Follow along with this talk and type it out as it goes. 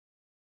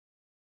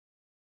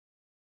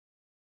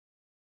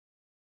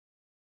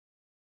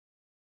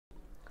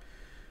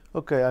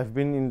Okay, I've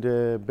been in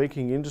the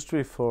baking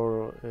industry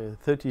for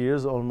 30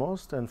 years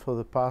almost, and for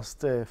the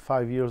past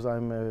 5 years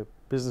I'm a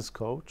business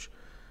coach.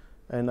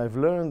 And I've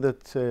learned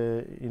that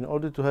in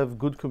order to have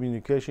good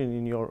communication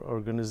in your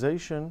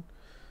organization,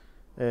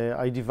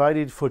 I divide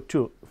it for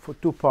two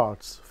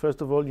parts.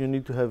 First of all, you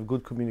need to have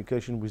good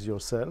communication with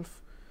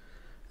yourself.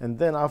 And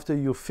then after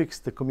you fix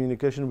the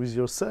communication with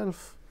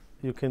yourself,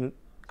 you can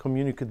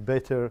communicate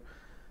better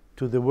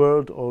to the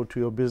world or to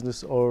your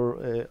business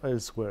or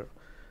elsewhere.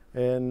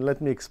 And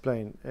let me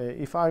explain.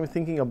 If I'm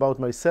thinking about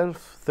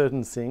myself,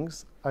 certain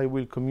things, I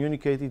will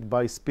communicate it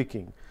by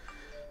speaking.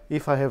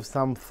 If I have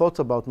some thoughts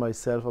about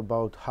myself,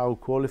 about how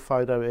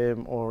qualified I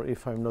am, or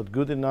if I'm not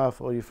good enough,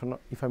 or if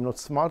I'm not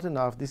smart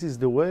enough, this is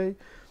the way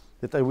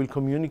that I will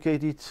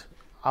communicate it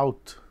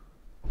out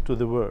to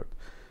the world.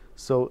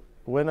 So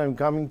when I'm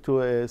coming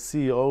to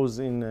CEOs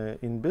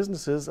in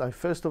businesses, I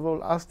first of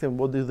all ask them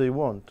what do they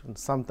want. And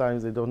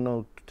sometimes they don't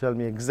know to tell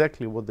me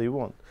exactly what they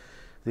want.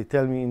 They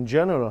tell me in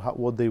general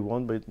what they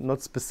want, but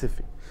not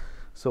specific.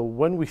 So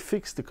when we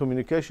fix the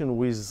communication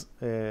with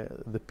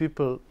the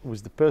people,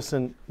 with the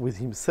person, with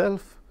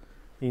himself,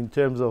 in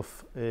terms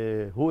of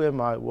who am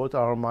I, what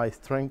are my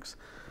strengths,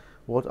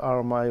 what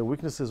are my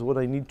weaknesses, what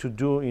I need to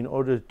do in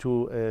order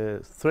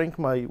to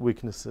strengthen my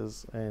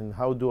weaknesses, and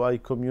how do I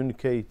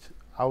communicate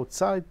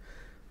outside,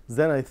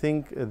 then I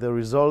think the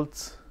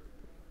results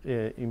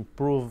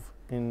improve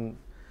in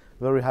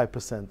very high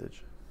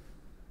percentage.